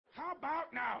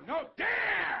talk now. No, damn!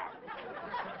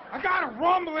 I got a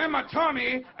rumble in my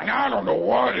tummy, and I don't know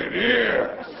what it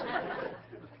is.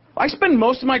 I spend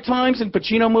most of my times in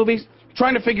Pacino movies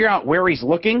trying to figure out where he's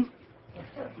looking,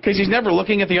 because he's never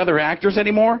looking at the other actors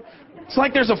anymore. It's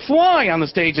like there's a fly on the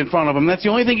stage in front of him. That's the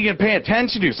only thing you can pay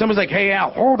attention to. Someone's like, hey,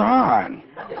 Al, hold on.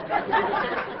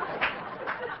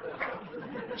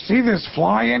 See this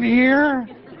fly in here?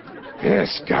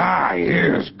 This guy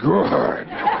is good.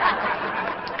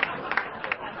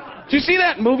 Did you see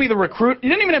that movie, The Recruit? You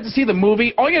didn't even have to see the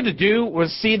movie. All you had to do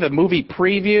was see the movie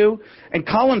preview, and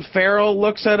Colin Farrell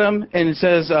looks at him and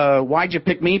says, why'd you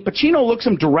pick me? Pacino looks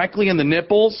him directly in the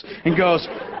nipples and goes,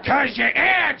 'cause you're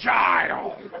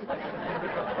agile.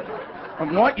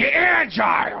 What? You're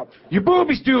agile. Your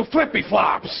boobies do flippy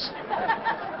flops.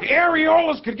 The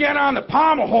areolas could get on the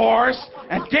pommel horse,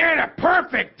 and they're the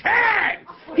perfect 10.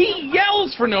 He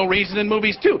yells for no reason in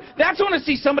movies, too. That's when I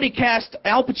see somebody cast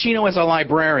Al Pacino as a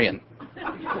librarian.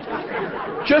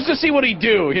 Just to see what he'd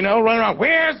do, you know, run around.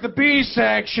 Where's the B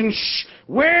section? Shh.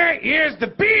 Where is the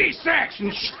B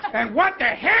section? Shh. And what the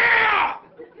hell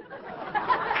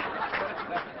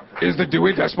is the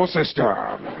Dewey Decimal System?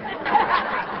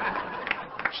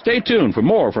 Stay tuned for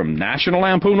more from National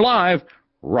Lampoon Live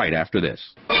right after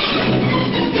this.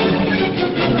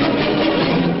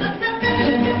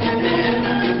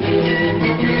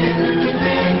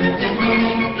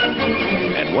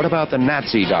 And what about the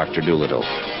Nazi Dr. Dolittle?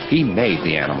 He made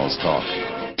the animals talk.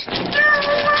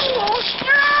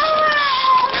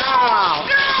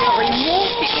 You remove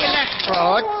the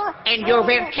electrode and you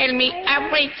will tell me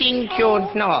everything you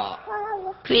know.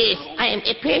 Please, I am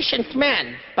a patient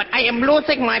man, but I am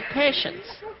losing my patience.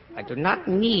 I do not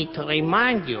need to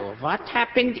remind you what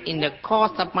happened in the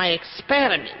course of my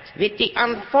experiment with the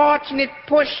unfortunate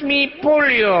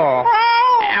push-me-pull-you.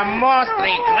 A most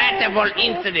regrettable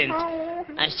incident.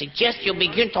 I suggest you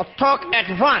begin to talk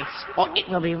at once, or it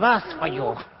will be worse for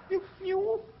you.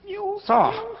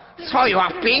 So you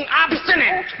are being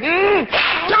obstinate.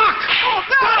 Talk!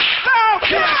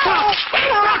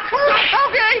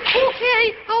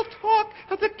 Okay, I'll talk.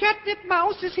 The catnip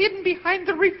mouse is hidden behind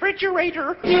the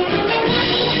refrigerator.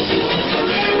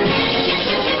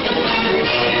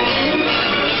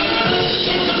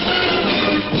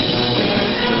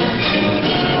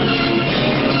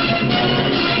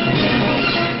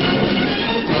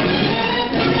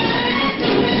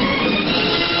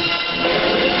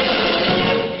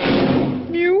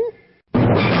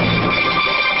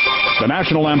 The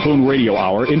National Lampoon Radio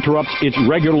Hour interrupts its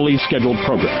regularly scheduled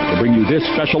program to bring you this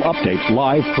special update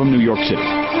live from New York City.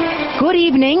 Good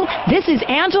evening. This is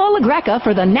Angela LaGreca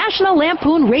for the National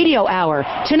Lampoon Radio Hour.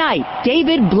 Tonight,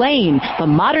 David Blaine, the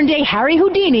modern-day Harry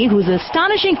Houdini whose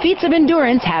astonishing feats of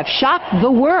endurance have shocked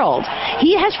the world.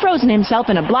 He has frozen himself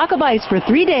in a block of ice for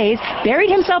 3 days,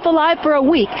 buried himself alive for a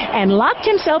week, and locked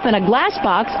himself in a glass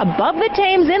box above the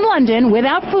Thames in London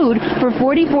without food for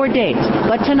 44 days.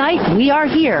 But tonight, we are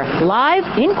here, live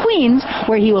in Queens,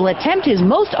 where he will attempt his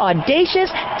most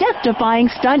audacious, death-defying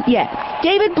stunt yet.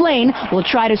 David Blaine will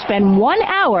try to spend 1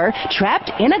 hour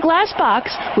trapped in a glass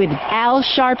box with Al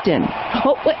Sharpton.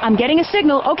 Oh, wait, I'm getting a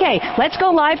signal. Okay, let's go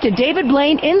live to David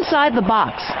Blaine inside the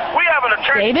box. We have an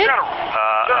attorney David? general.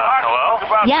 Hello?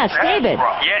 Yes, David.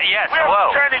 Yes,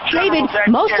 hello. David,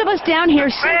 most of us down here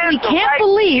simply can't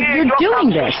believe you're doing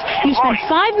this. You spent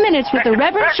 5 minutes with the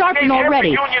Reverend Sharpton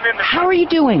already. How are you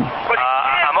doing?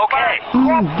 I'm okay.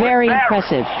 Very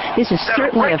impressive. This is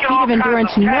certainly a feat of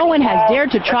endurance no one has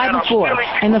dared to try before.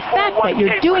 And the fact that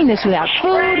you're doing this without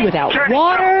food, without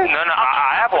water... No,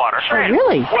 I have water. Oh,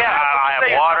 really? Yeah, I have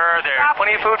water. There's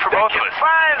plenty of food for both of us.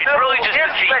 It's really just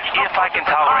to see if I can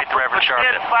tolerate the Reverend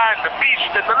Sharpton.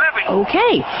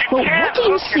 Okay. Well, what do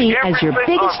you see as your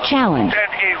biggest challenge? The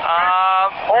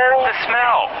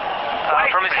smell.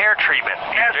 From his hair treatment.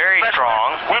 It's very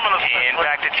strong. In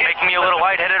fact, it's making me a little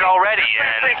lightheaded already.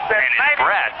 And his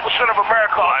breath. Well,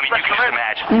 I mean, you can just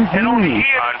imagine.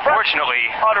 Unfortunately,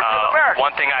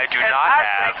 one thing I do not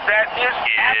have is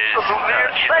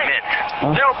mint.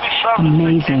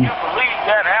 Amazing.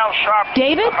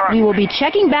 David, we will be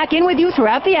checking back in with you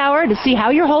throughout the hour to see how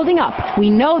you're holding up. We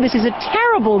know this is a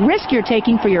terrible risk you're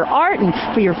taking for your art and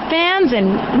for your fans,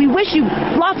 and we wish you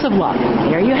lots of luck.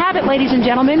 There you have it, ladies and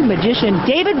gentlemen. Magician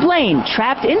David Blaine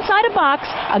trapped inside a box,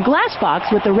 a glass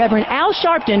box, with the Reverend Al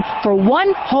Sharpton for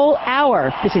 1 whole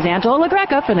hour. This is Angela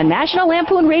LaGreca for the National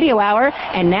Lampoon Radio Hour,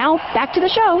 and now back to the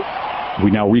show.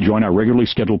 We now rejoin our regularly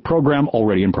scheduled program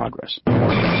already in progress.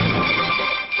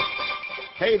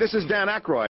 Hey, this is Dan Aykroyd.